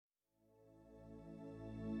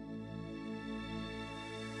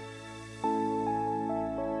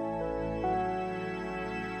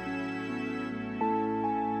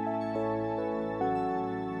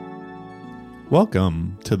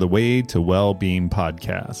Welcome to the Way to Well-Being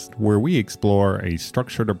podcast, where we explore a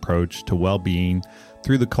structured approach to well-being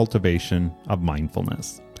through the cultivation of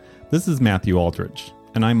mindfulness. This is Matthew Aldrich,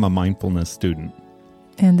 and I'm a mindfulness student.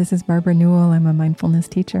 And this is Barbara Newell. I'm a mindfulness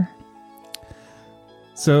teacher.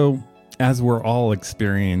 So, as we're all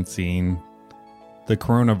experiencing, the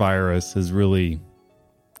coronavirus has really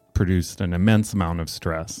produced an immense amount of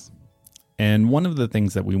stress. And one of the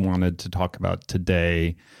things that we wanted to talk about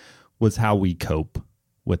today was how we cope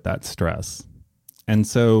with that stress. And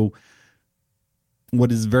so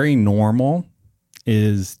what is very normal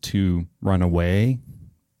is to run away,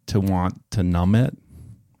 to want to numb it,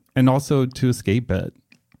 and also to escape it.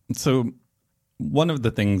 So one of the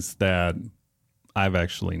things that I've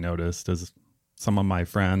actually noticed is some of my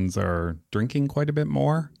friends are drinking quite a bit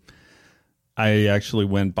more. I actually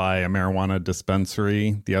went by a marijuana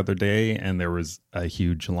dispensary the other day, and there was a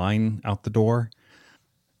huge line out the door.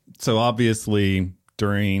 So obviously,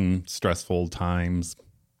 during stressful times,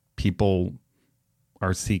 people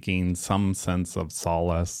are seeking some sense of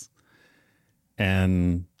solace.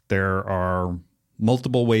 And there are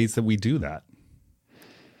multiple ways that we do that.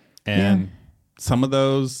 And some of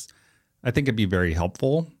those, I think, could be very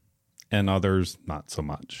helpful, and others not so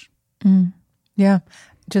much. Yeah.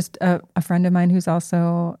 Just a friend of mine who's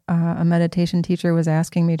also a meditation teacher was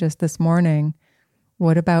asking me just this morning,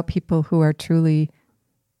 what about people who are truly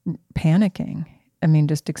panicking? I mean,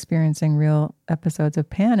 just experiencing real episodes of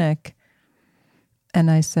panic. And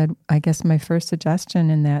I said, I guess my first suggestion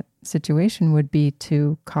in that situation would be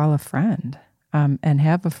to call a friend and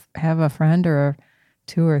have a friend or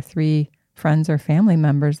two or three friends or family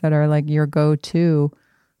members that are like your go-to,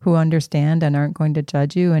 who understand and aren't going to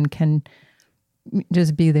judge you and can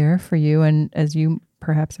just be there for you. And as you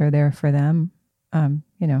perhaps are there for them,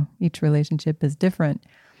 each relationship is different.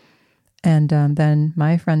 And then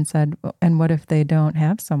my friend said, and what if they don't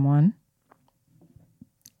have someone?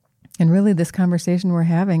 And really this conversation we're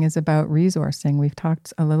having is about resourcing. We've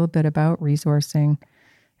talked a little bit about resourcing,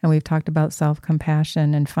 and we've talked about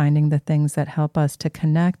self-compassion and finding the things that help us to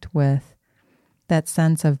connect with that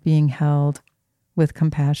sense of being held with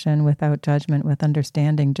compassion, without judgment, with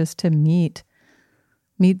understanding, just to meet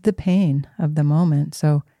the pain of the moment.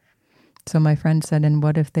 So my friend said, and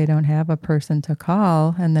what if they don't have a person to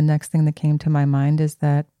call? And the next thing that came to my mind is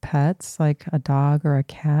that pets, like a dog or a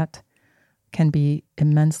cat, can be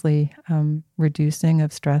immensely reducing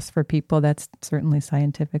of stress for people. That's certainly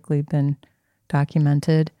scientifically been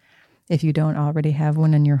documented. If you don't already have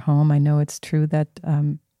one in your home, I know it's true that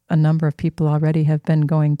a number of people already have been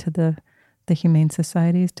going to the humane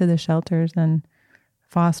societies, to the shelters, and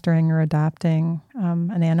fostering or adopting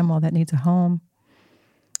an animal that needs a home.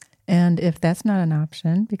 And if that's not an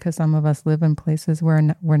option, because some of us live in places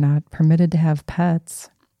where we're not permitted to have pets,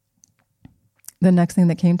 the next thing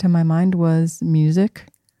that came to my mind was music.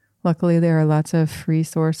 Luckily, there are lots of free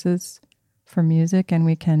sources for music, and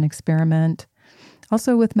we can experiment.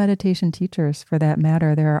 Also with meditation teachers, for that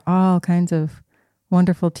matter. There are all kinds of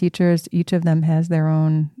wonderful teachers. Each of them has their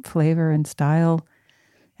own flavor and style,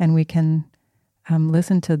 and we can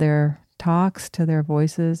listen to their talks, to their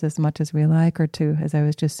voices as much as we like, or to, as I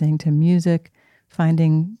was just saying, to music,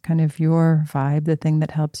 finding kind of your vibe, the thing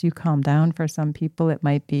that helps you calm down. For some people, it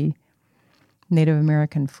might be Native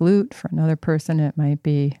American flute. For another person, it might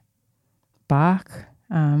be Bach,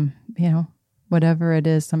 whatever it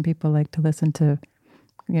is. Some people like to listen to,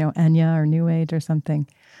 Enya or New Age or something.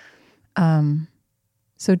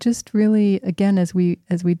 So just really, again, as we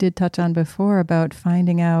did touch on before, about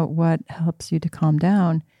finding out what helps you to calm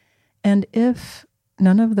down. And if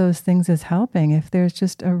none of those things is helping, if there's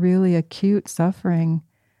just a really acute suffering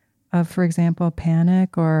of, for example,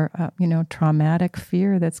 panic or, traumatic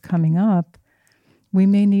fear that's coming up, we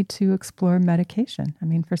may need to explore medication. I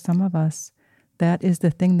mean, for some of us, that is the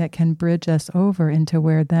thing that can bridge us over into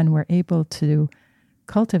where then we're able to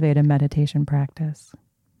cultivate a meditation practice.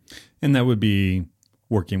 And that would be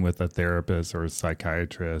working with a therapist or a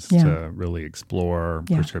psychiatrist to really explore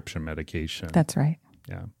prescription medication. That's right.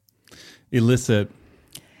 Yeah. Illicit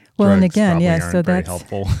drugs and again, so that's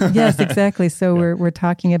helpful. Yes, exactly. So we are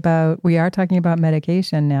talking about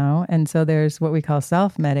medication now, and so there's what we call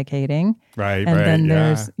self-medicating, right? And then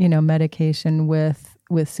there's medication with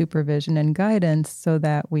supervision and guidance, so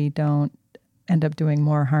that we don't end up doing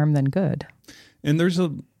more harm than good. And there's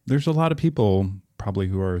a lot of people probably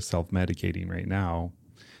who are self-medicating right now,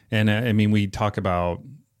 and I mean, we talk about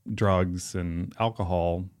drugs and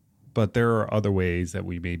alcohol, but there are other ways that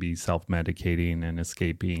we may be self-medicating and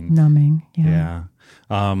escaping. Numbing, yeah.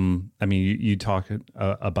 I mean, you talk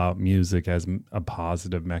about music as a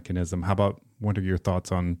positive mechanism. How about, what are your thoughts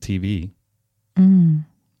on TV? Mm.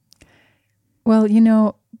 Well,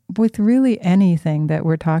 with really anything that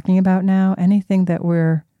we're talking about now, anything that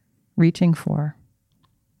we're reaching for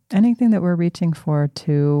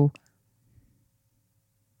to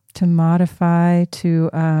modify, to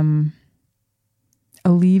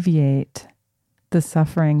alleviate the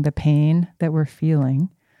suffering, the pain that we're feeling,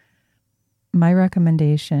 my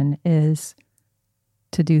recommendation is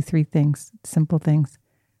to do 3 things, simple things.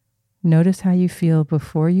 Notice how you feel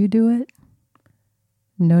before you do it.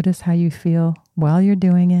 Notice how you feel while you're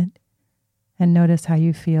doing it. And notice how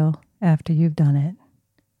you feel after you've done it.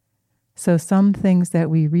 So some things that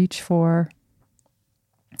we reach for,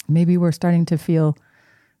 maybe we're starting to feel,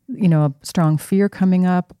 a strong fear coming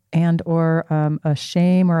up and or a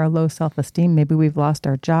shame or a low self-esteem. Maybe we've lost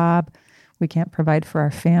our job. We can't provide for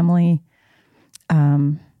our family.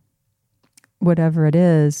 Whatever it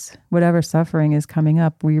is, whatever suffering is coming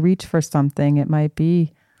up, we reach for something. It might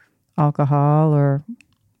be alcohol or,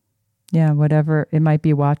 whatever. It might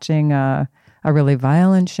be watching a really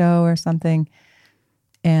violent show or something.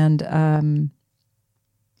 And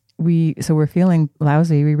we're feeling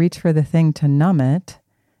lousy. We reach for the thing to numb it.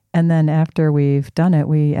 And then after we've done it,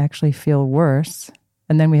 we actually feel worse.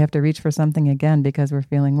 And then we have to reach for something again because we're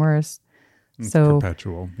feeling worse. It's so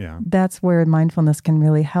perpetual, yeah. That's where mindfulness can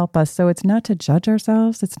really help us. So it's not to judge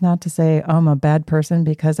ourselves. It's not to say, I'm a bad person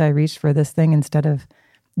because I reached for this thing instead of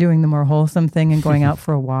doing the more wholesome thing and going out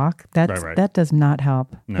for a walk. Right. That does not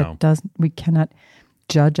help. No. We cannot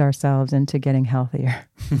judge ourselves into getting healthier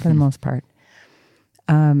for the most part.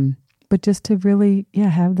 But just to really,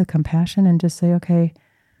 have the compassion and just say, okay,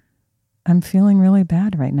 I'm feeling really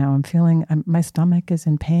bad right now. I'm feeling, my stomach is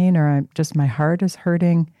in pain, or my heart is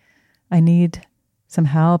hurting. I need some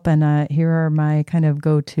help. And here are my kind of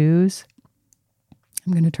go-tos.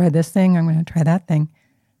 I'm going to try this thing. I'm going to try that thing.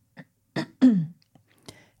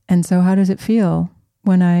 And so how does it feel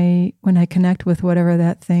when I connect with whatever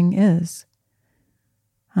that thing is?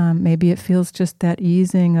 Maybe it feels just that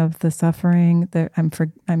easing of the suffering that I'm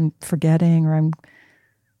forgetting, or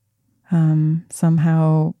I'm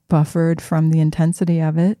somehow buffered from the intensity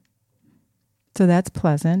of it. So that's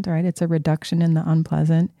pleasant, right? It's a reduction in the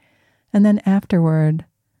unpleasant. And then afterward,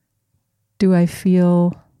 do I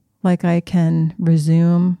feel like I can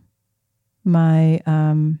resume my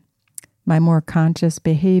my more conscious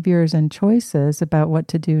behaviors and choices about what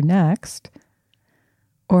to do next?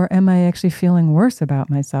 Or am I actually feeling worse about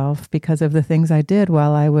myself because of the things I did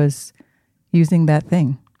while I was using that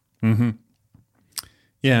thing? Mm-hmm.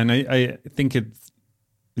 Yeah, and I think it's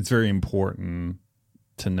very important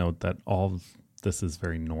to note that all of this is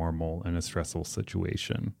very normal in a stressful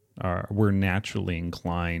situation. We're naturally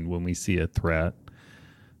inclined when we see a threat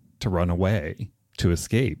to run away, to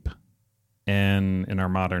escape. And in our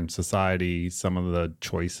modern society, some of the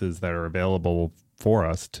choices that are available for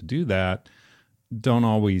us to do that don't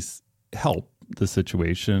always help the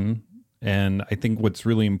situation. And I think what's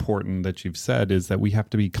really important that you've said is that we have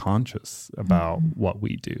to be conscious about what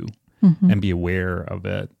we do and be aware of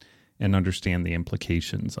it and understand the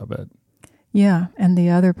implications of it. Yeah. And the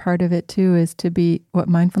other part of it too is what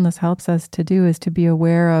mindfulness helps us to do is to be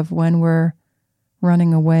aware of when we're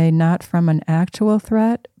running away, not from an actual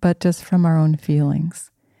threat, but just from our own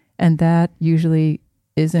feelings. And that usually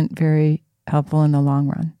isn't very helpful in the long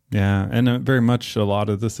run. Yeah. And very much a lot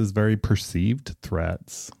of this is very perceived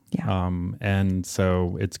threats. Yeah. And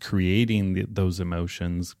so it's creating those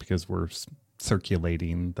emotions because we're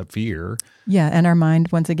circulating the fear. Yeah. And our mind,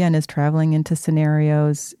 once again, is traveling into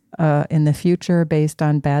scenarios in the future based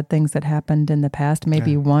on bad things that happened in the past,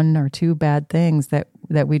 maybe 1 or 2 bad things that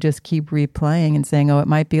we just keep replaying and saying, oh, it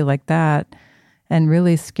might be like that, and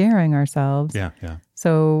really scaring ourselves. Yeah.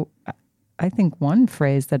 So I think one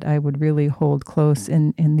phrase that I would really hold close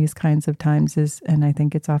in these kinds of times is, and I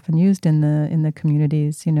think it's often used in the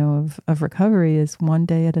communities, of recovery, is one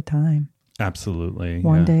day at a time. Absolutely.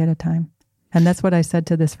 One day at a time. And that's what I said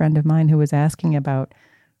to this friend of mine who was asking about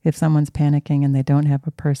if someone's panicking and they don't have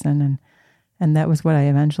a person. And that was what I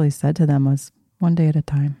eventually said to them was one day at a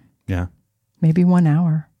time. Yeah. Maybe 1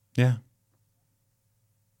 hour. Yeah.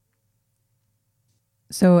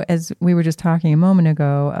 So as we were just talking a moment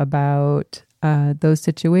ago about those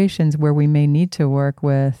situations where we may need to work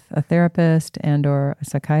with a therapist and or a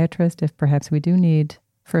psychiatrist, if perhaps we do need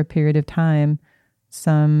for a period of time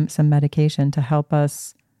some medication to help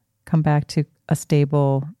us come back to a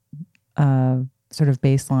stable sort of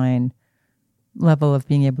baseline level of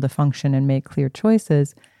being able to function and make clear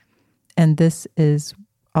choices. And this is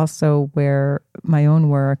also where my own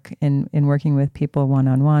work in working with people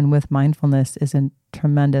one-on-one with mindfulness is a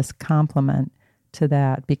tremendous complement to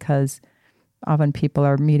that, because Often people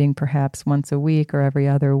are meeting perhaps once a week or every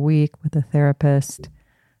other week with a therapist,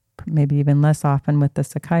 maybe even less often with the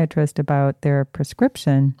psychiatrist about their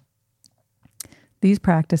prescription. These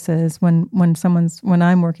practices, when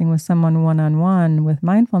I'm working with someone one-on-one with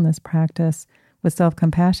mindfulness practice, with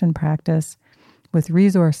self-compassion practice, with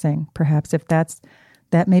resourcing, perhaps if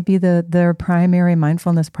that may be their primary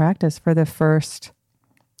mindfulness practice for the first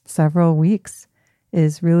several weeks,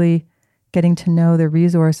 is really getting to know the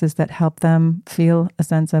resources that help them feel a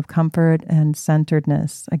sense of comfort and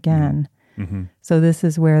centeredness again. Mm-hmm. So this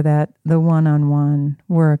is where the one-on-one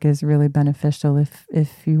work is really beneficial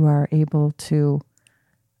if you are able to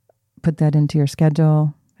put that into your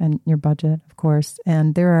schedule and your budget, of course.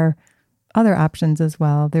 And there are other options as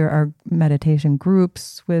well. There are meditation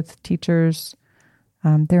groups with teachers.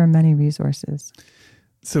 There are many resources.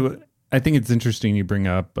 So I think it's interesting you bring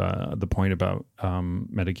up the point about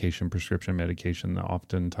prescription medication that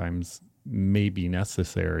oftentimes may be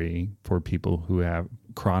necessary for people who have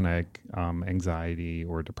chronic anxiety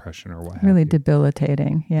or depression or what have you. Really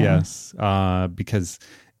debilitating. Yeah. Yes, because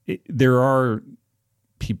there are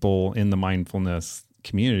people in the mindfulness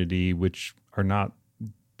community which are not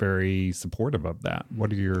very supportive of that.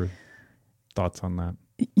 What are your thoughts on that?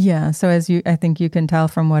 Yeah. So I think you can tell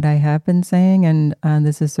from what I have been saying, and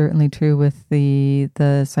this is certainly true with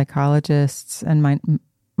the psychologists and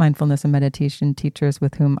mindfulness and meditation teachers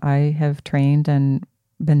with whom I have trained and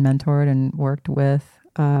been mentored and worked with,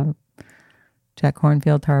 Jack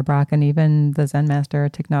Kornfield, Tara Brach, and even the Zen master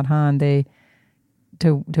Thich Nhat Hanh. They,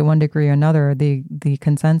 to one degree or another, the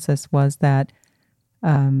consensus was that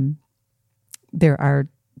there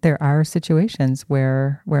are situations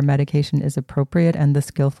where medication is appropriate and the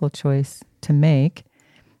skillful choice to make.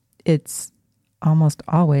 It's almost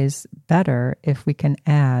always better if we can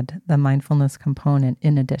add the mindfulness component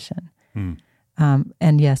in addition.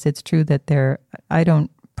 And yes, it's true that I don't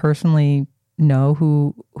personally know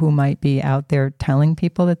who might be out there telling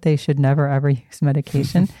people that they should never ever use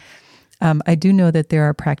medication. I do know that there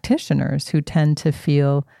are practitioners who tend to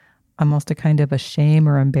feel almost a kind of a shame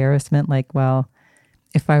or embarrassment, like, well,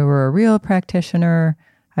 if I were a real practitioner,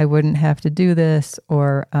 I wouldn't have to do this,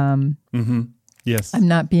 or yes, I'm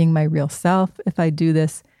not being my real self if I do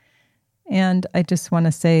this. And I just want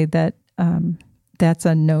to say that that's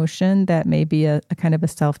a notion that may be a kind of a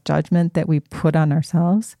self-judgment that we put on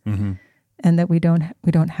ourselves, and that we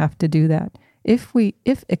don't have to do that. If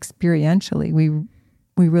experientially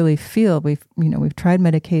we really feel we've tried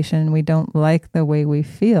medication, we don't like the way we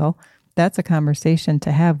feel, that's a conversation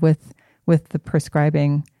to have with the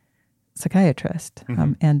prescribing psychiatrist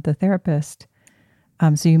and the therapist.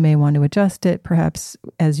 So you may want to adjust it perhaps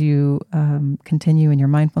as you continue in your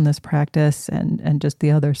mindfulness practice and just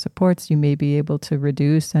the other supports, you may be able to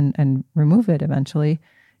reduce and remove it eventually.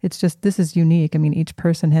 It's just, this is unique. I mean, each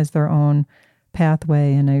person has their own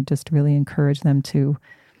pathway, and I just really encourage them to,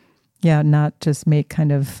 not just make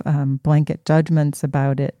kind of blanket judgments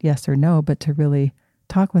about it, yes or no, but to really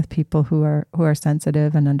talk with people who are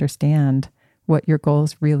sensitive and understand what your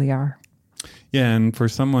goals really are. Yeah, and for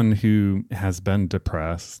someone who has been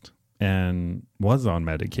depressed and was on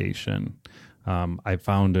medication, I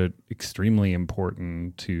found it extremely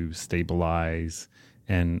important to stabilize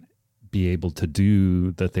and be able to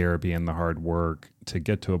do the therapy and the hard work to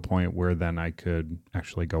get to a point where then I could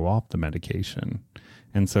actually go off the medication.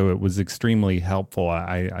 And so it was extremely helpful.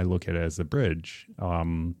 I look at it as a bridge,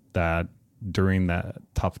 that during that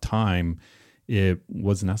tough time, it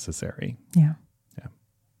was necessary. Yeah.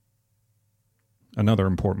 Another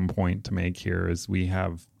important point to make here is we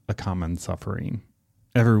have a common suffering.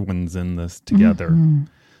 Everyone's in this together.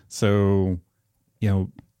 So,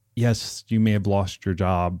 yes, you may have lost your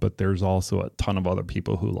job, but there's also a ton of other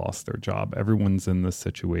people who lost their job. Everyone's in this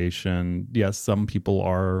situation. Yes, some people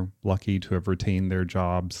are lucky to have retained their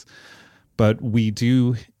jobs, but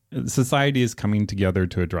society is coming together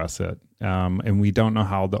to address it. And we don't know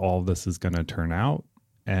how all of this is going to turn out,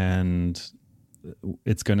 and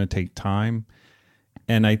it's going to take time.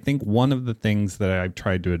 And I think one of the things that I've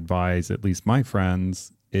tried to advise, at least my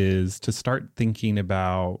friends, is to start thinking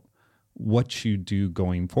about what you do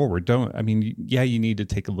going forward. You need to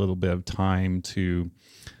take a little bit of time to,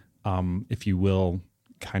 if you will,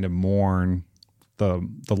 kind of mourn the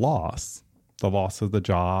loss of the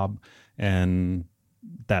job and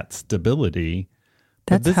that stability.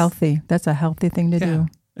 That's healthy. That's a healthy thing to do.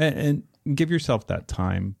 And give yourself that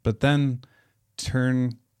time, but then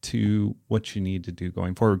turn to what you need to do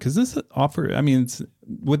going forward. Because this it's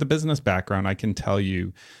with a business background, I can tell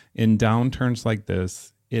you in downturns like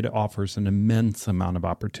this, it offers an immense amount of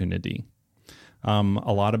opportunity. A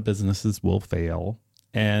lot of businesses will fail.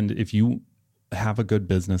 And if you have a good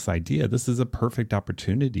business idea, this is a perfect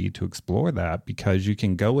opportunity to explore that, because you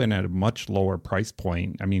can go in at a much lower price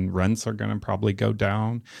point. I mean, rents are going to probably go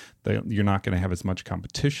down. You're not going to have as much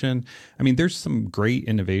competition. I mean, there's some great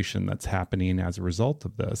innovation that's happening as a result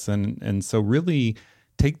of this. And so really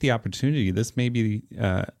take the opportunity. This may be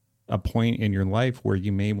a point in your life where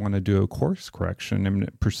you may want to do a course correction and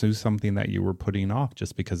pursue something that you were putting off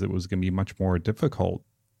just because it was going to be much more difficult.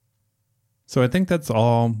 So I think that's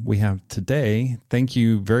all we have today. Thank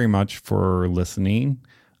you very much for listening.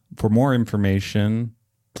 For more information,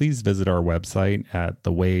 please visit our website at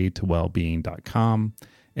thewaytowellbeing.com.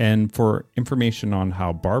 And for information on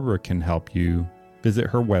how Barbara can help you, visit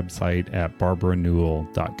her website at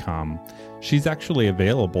barbaranewell.com. She's actually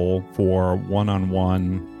available for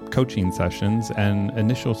one-on-one coaching sessions, and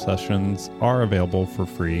initial sessions are available for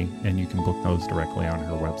free, and you can book those directly on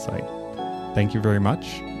her website. Thank you very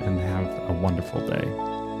much, and have a wonderful day.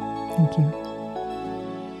 Thank you.